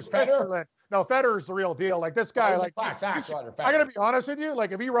about Mr. Switzerland, no, Federer's the real deal. Like, this guy, like, I got to be honest with you.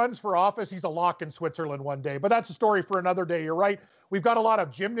 Like, if he runs for office, he's a lock in Switzerland one day. But that's a story for another day. You're right. We've got a lot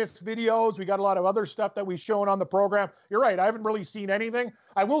of gymnast videos. We got a lot of other stuff that we've shown on the program. You're right. I haven't really seen anything.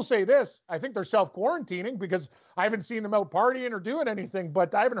 I will say this. I think they're self-quarantining because I haven't seen them out partying or doing anything.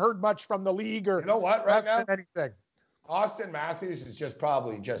 But I haven't heard much from the league or right now, anything. Austin Matthews is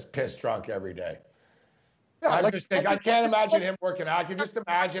probably piss drunk every day. Yeah, I can't imagine him working out. I can just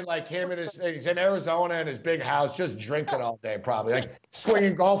imagine like him he's in Arizona in his big house, just drinking all day, probably like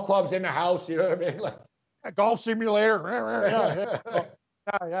swinging golf clubs in the house. You know what I mean? Like a golf simulator.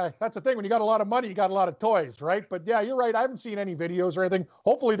 Yeah, that's the thing. When you got a lot of money, you got a lot of toys, right? But yeah, you're right. I haven't seen any videos or anything.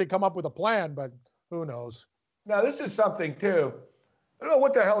 Hopefully they come up with a plan, but who knows? Now, this is something too. I don't know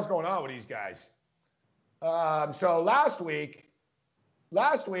what the hell's going on with these guys. So last week,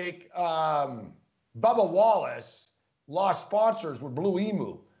 Bubba Wallace lost sponsors with Blue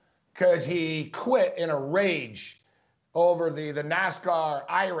Emu because he quit in a rage over the NASCAR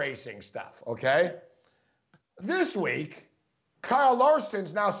iRacing stuff, okay? This week, Kyle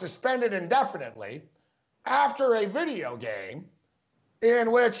Larson's now suspended indefinitely after a video game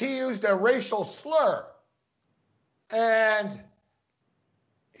in which he used a racial slur. And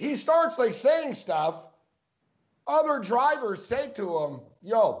he starts like saying stuff. Other drivers say to him,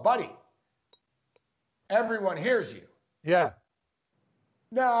 yo, buddy, everyone hears you. Yeah.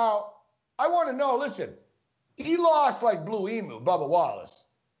 Now, I want to know, listen, he lost like Blue Emu, Bubba Wallace.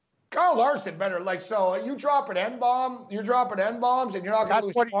 Kyle Larson better, so you dropping N-bombs and you're not going to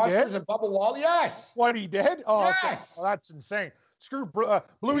lose sponsors and Bubba Wallace? Yes. What he did? Oh, yes. Okay. Oh, that's insane. Screw Blue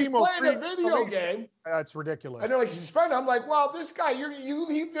Emu. He's playing a video game. That's ridiculous. And they're like, suspend him. I'm like, well, this guy,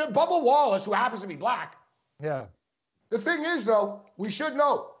 Bubba Wallace, who happens to be black. Yeah. The thing is, though, we should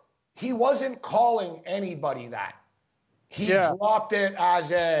know, he wasn't calling anybody that. He dropped it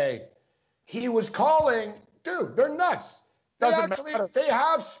as he was calling, dude, they're nuts. They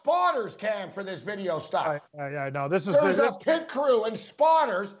have spotters, Cam, for this video stuff. There's a pit crew and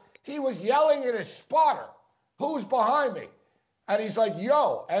spotters. He was yelling at his spotter, who's behind me. And he's like,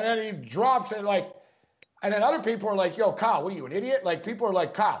 yo. And then he drops it like, and then other people are like, yo, Kyle, what are you, an idiot? Like, people are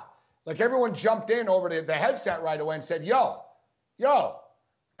like, Kyle. Like, everyone jumped in over the headset right away and said, yo.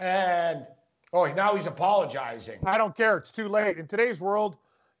 And, now he's apologizing. I don't care. It's too late. In today's world,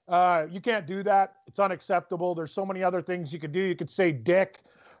 you can't do that. It's unacceptable. There's so many other things you could do. You could say dick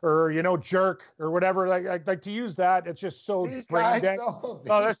or, jerk or whatever. Like to use that, it's just so brain dead. No,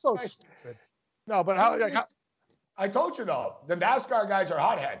 that's so stupid. No, but how I told you, though, the NASCAR guys are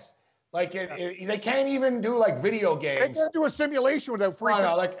hotheads. Like, they can't even do, like, video games. They can't do a simulation without freaking.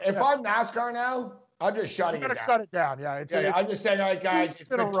 No, like, if I'm NASCAR now, I'm just shutting it down. Shut it down, yeah. I'm just saying, all right, guys, it's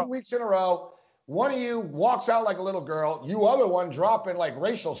been 2 weeks in a row. One of you walks out like a little girl. You other one dropping, like,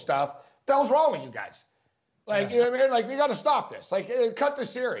 racial stuff. What the hell's wrong with you guys? Like, you know what I mean? Like, we got to stop this. Like, cut the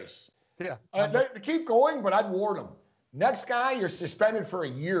series. Yeah. They keep going, but I'd warn them. Next guy, you're suspended for a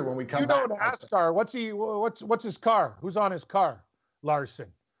year when we come back. NASCAR. What's his car? Who's on his car? Larson.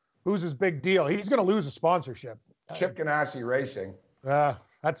 Who's his big deal? He's going to lose a sponsorship. Chip Ganassi Racing.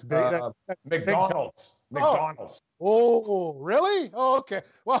 That's big. That's McDonald's. Big McDonald's. Oh, really? Oh, okay.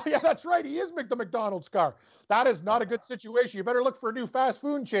 Well, yeah, that's right. He is the McDonald's car. That is not a good situation. You better look for a new fast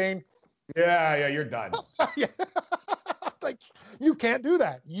food chain. Yeah, you're done. Yeah. Like, you can't do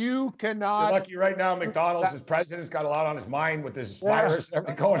that. You cannot. You're lucky right now McDonald's, his president's got a lot on his mind with this virus and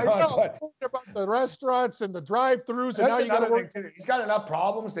everything going on. About the restaurants and the drive-thrus, and now you got to work. He's got enough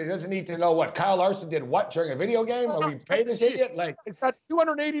problems that he doesn't need to know what Kyle Larson did during a video game. Are we paid this idiot? Like, it's got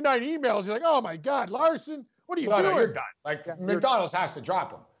 289 emails. You're like, oh my God, Larson, what are you doing? No, you're done. Like, McDonald's has to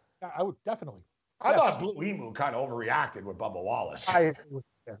drop him. I would definitely. I thought Blue Emu kind of overreacted with Bubba Wallace.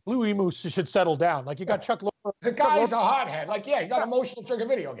 Blue Emu should settle down. Like, you got Chuck Lorre. The guy's a hothead. Like, he got emotional during a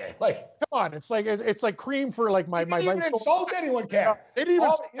video game. Like, come on, it's like cream for like my. He didn't even insult anyone, Cam. You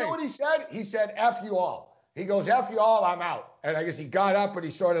know what he said? He said, "F you all." He goes, "F you all, I'm out." And I guess he got up and he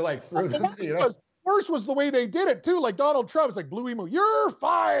sort of like threw the. Worse was the way they did it too. Like Donald Trump's like, Blue Emu, you're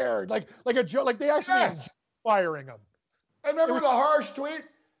fired. Like a joke. Like they actually firing him. I remember the harsh tweet.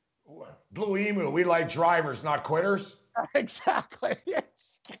 Blue Emu, we like drivers, not quitters. Exactly.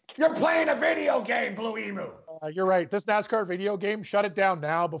 Yes. You're playing a video game, Blue Emu. You're right. This NASCAR video game, shut it down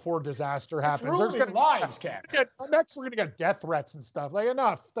now before disaster happens. There's going to lives, Ken. Next, we're going to get death threats and stuff. Like,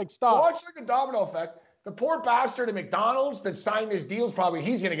 enough. Like, stop. Watch like a domino effect. The poor bastard at McDonald's that signed his deals, probably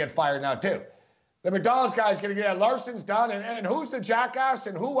he's going to get fired now, too. The McDonald's guy's going to get Larson's done. And who's the jackass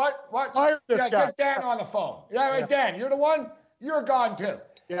and who, what? Fire this guy. Get Dan on the phone. Yeah, right, Dan, you're the one? You're gone, too.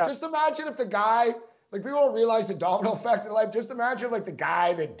 Yeah. Just imagine if the guy... Like, people don't realize the domino effect in life. Just imagine, like, the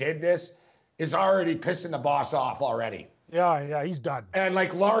guy that did this is already pissing the boss off already. Yeah, he's done. And,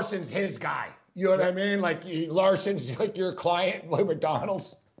 like, Larson's his guy. You know what I mean? Like, Larson's, like, your client with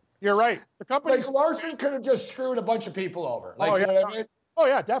McDonald's. You're right. The company. Like, Larson could have just screwed a bunch of people over. Like, you know what I mean? Oh,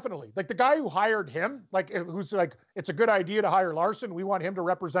 yeah, definitely. Like, the guy who hired him, like, who's like, it's a good idea to hire Larson. We want him to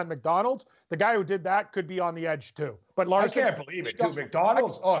represent McDonald's. The guy who did that could be on the edge, too. But Larson. I can't believe it, too.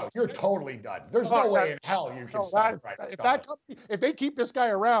 McDonald's? Oh, you're totally done. There's no way in hell you can stop right. If they keep this guy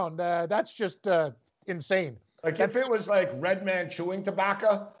around, that's just insane. Like, if it was, like, Red Man chewing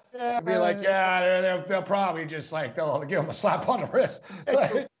tobacco, it'd be like, they'll probably just, like, they'll give him a slap on the wrist.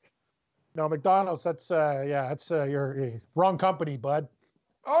 No, McDonald's, that's your wrong company, bud.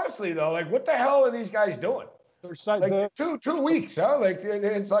 Honestly, though, like, what the hell are these guys doing? Like, 2 weeks, huh? Like,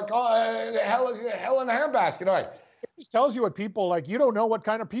 it's like, hell in a handbasket. All right. It just tells you what people, like, you don't know what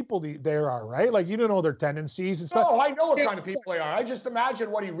kind of people there are, right? Like, you don't know their tendencies and stuff. No, I know what kind of people they are. I just imagine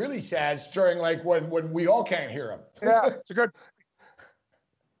what he really says during, like, when we all can't hear him. Yeah, it's a good,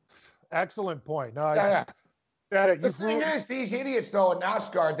 excellent point. No, The thing is, these idiots, though, in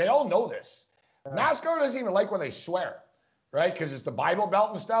NASCAR, they all know this. NASCAR doesn't even like when they swear, right? Because it's the Bible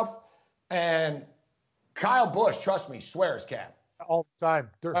Belt and stuff. And Kyle Busch, trust me, swears, Cam. All the time.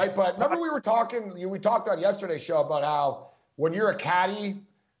 Right, but remember we talked on yesterday's show about how when you're a caddy,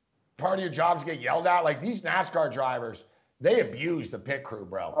 part of your job is to get yelled at. Like, these NASCAR drivers, they abuse the pit crew,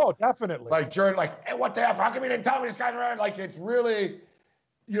 bro. Oh, definitely. Like, during, like, hey, what the F? How come you didn't tell me this guy's around? Like, it's really...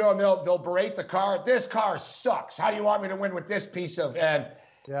 You know, they'll berate the car. This car sucks. How do you want me to win with this piece of and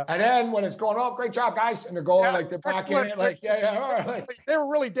then when it's going, oh, great job, guys, and they're going like they're back in it, like all right. Like, they were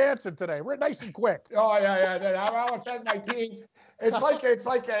really dancing today. We're nice and quick. Oh yeah. I want to thank my team.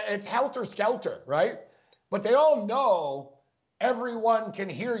 It's helter skelter, right? But they all know everyone can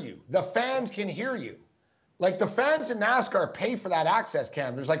hear you. The fans can hear you. Like, the fans in NASCAR pay for that access,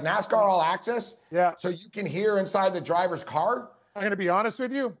 Cam. There's like NASCAR All Access. Yeah. So you can hear inside the driver's car. I'm going to be honest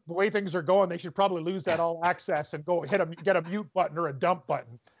with you. The way things are going, they should probably lose that all access and go get a mute button or a dump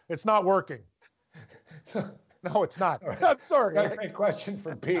button. It's not working. No, it's not. I'm sorry. Got a great question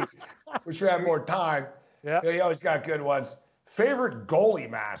from Pete. Wish we had more time. Yeah. He always got good ones. Favorite goalie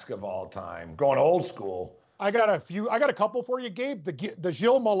mask of all time? Going old school. I got a couple for you, Gabe. The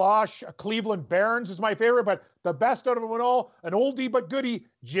Gilles Meloche Cleveland Barons is my favorite, but the best out of them all, an oldie but goodie,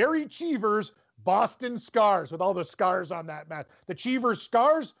 Jerry Cheever's Boston Scars, with all the scars on that mask. The Cheever's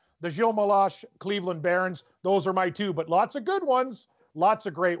Scars, the Gilles Meloche Cleveland Barons, those are my two, but lots of good ones, lots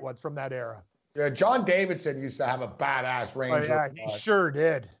of great ones from that era. Yeah, John Davidson used to have a badass Ranger. Oh, yeah, he sure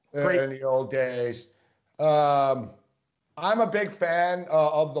did. In the old days. I'm a big fan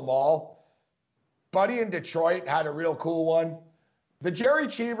of them all. Buddy in Detroit had a real cool one. The Jerry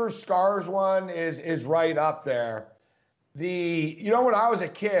Cheever Scars one is right up there. When I was a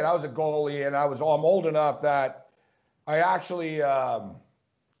kid, I was a goalie, and I'm old enough that I actually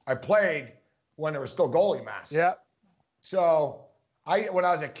I played when there was still goalie masks. Yeah. So when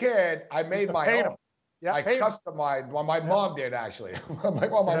I was a kid, I made my own. Yeah, I customized. Well, my mom did actually. My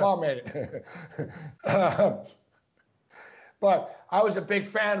mom made it. But I was a big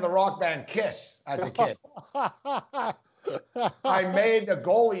fan of the rock band Kiss as a kid. I made the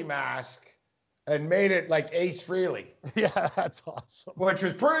goalie mask and made it like Ace Frehley. Yeah, that's awesome. Which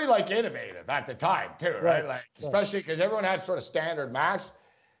was pretty innovative at the time too, right? Especially because everyone had sort of standard masks.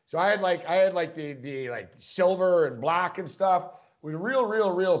 So I had the silver and black and stuff. It was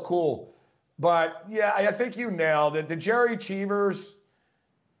real cool. But yeah, I think you nailed it. The Jerry Cheevers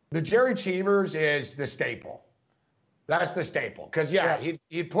is the staple. That's the staple. Because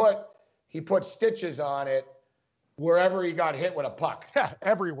he put stitches on it wherever he got hit with a puck. Yeah,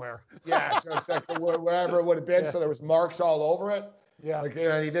 everywhere. Yeah, so it's like wherever it would have been. Yeah. So there was marks all over it. Yeah.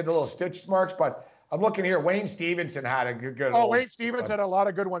 He did the little stitch marks. But I'm looking here. Wayne Stevenson had a good. Oh, Wayne Stevenson had a lot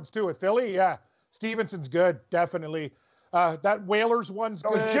of good ones too with Philly. Yeah, Stevenson's good, definitely. That Whalers one's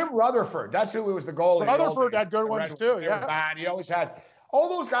good. It was Jim Rutherford. That's who was the goalie. Rutherford had good ones too. Yeah. Bad. He always had all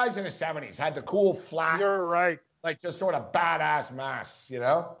those guys in the 70s had the cool flat. You're right. Just sort of badass masks,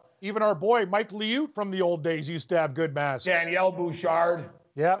 Even our boy Mike Liut from the old days used to have good masks. Danielle Bouchard.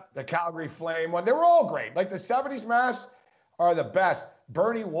 Yeah. The Calgary Flame one. They were all great. The 70s masks are the best.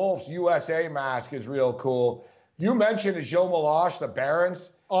 Bernie Wolf's USA mask is real cool. You mentioned the Gilles Meloche, the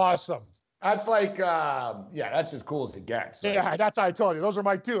Barons. Awesome. That's that's as cool as it gets. Yeah, that's how I told you. Those are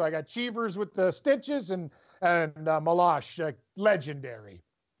my two. I got Cheevers with the stitches and Meloche, legendary.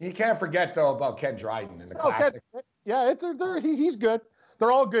 You can't forget, though, about Ken Dryden in the classic. He's good.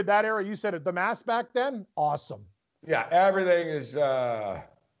 They're all good. That era, you said it. The mask back then, awesome. Yeah, everything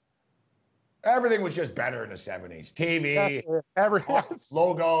was just better in the 70s. TV,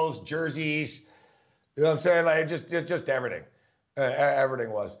 logos, jerseys. You know what I'm saying? Just everything. Everything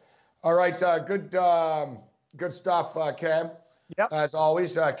was. All right, good stuff, Cam. Yep. As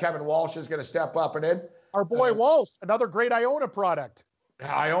always, Kevin Walsh is going to step up and in. Our boy Walsh, another great Iona product.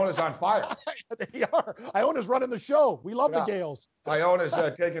 Iona's on fire. They are. Iona's running the show. We love the Gales. Iona's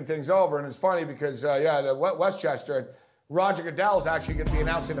taking things over, and it's funny because the Westchester, Roger Goodell's actually going to be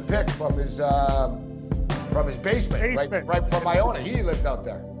announcing a pick from his basement. Right from Iona. He lives out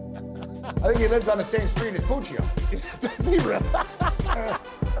there. I think he lives on the same street as Puccio. Does he really?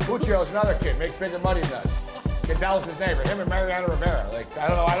 Puccio's another kid, makes bigger money than us. Goodell's his neighbor. Him and Mariano Rivera.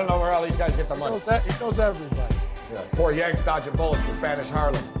 I don't know where all these guys get the money. He knows everybody. Yeah, poor Yanks dodging bullets for Spanish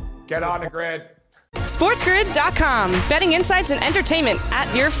Harlem. Get on the grid. SportsGrid.com. Betting insights and entertainment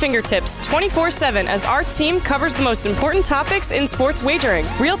at your fingertips 24/7 as our team covers the most important topics in sports wagering.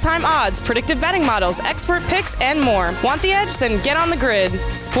 Real-time odds, predictive betting models, expert picks, and more. Want the edge? Then get on the grid.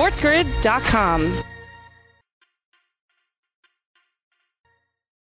 SportsGrid.com.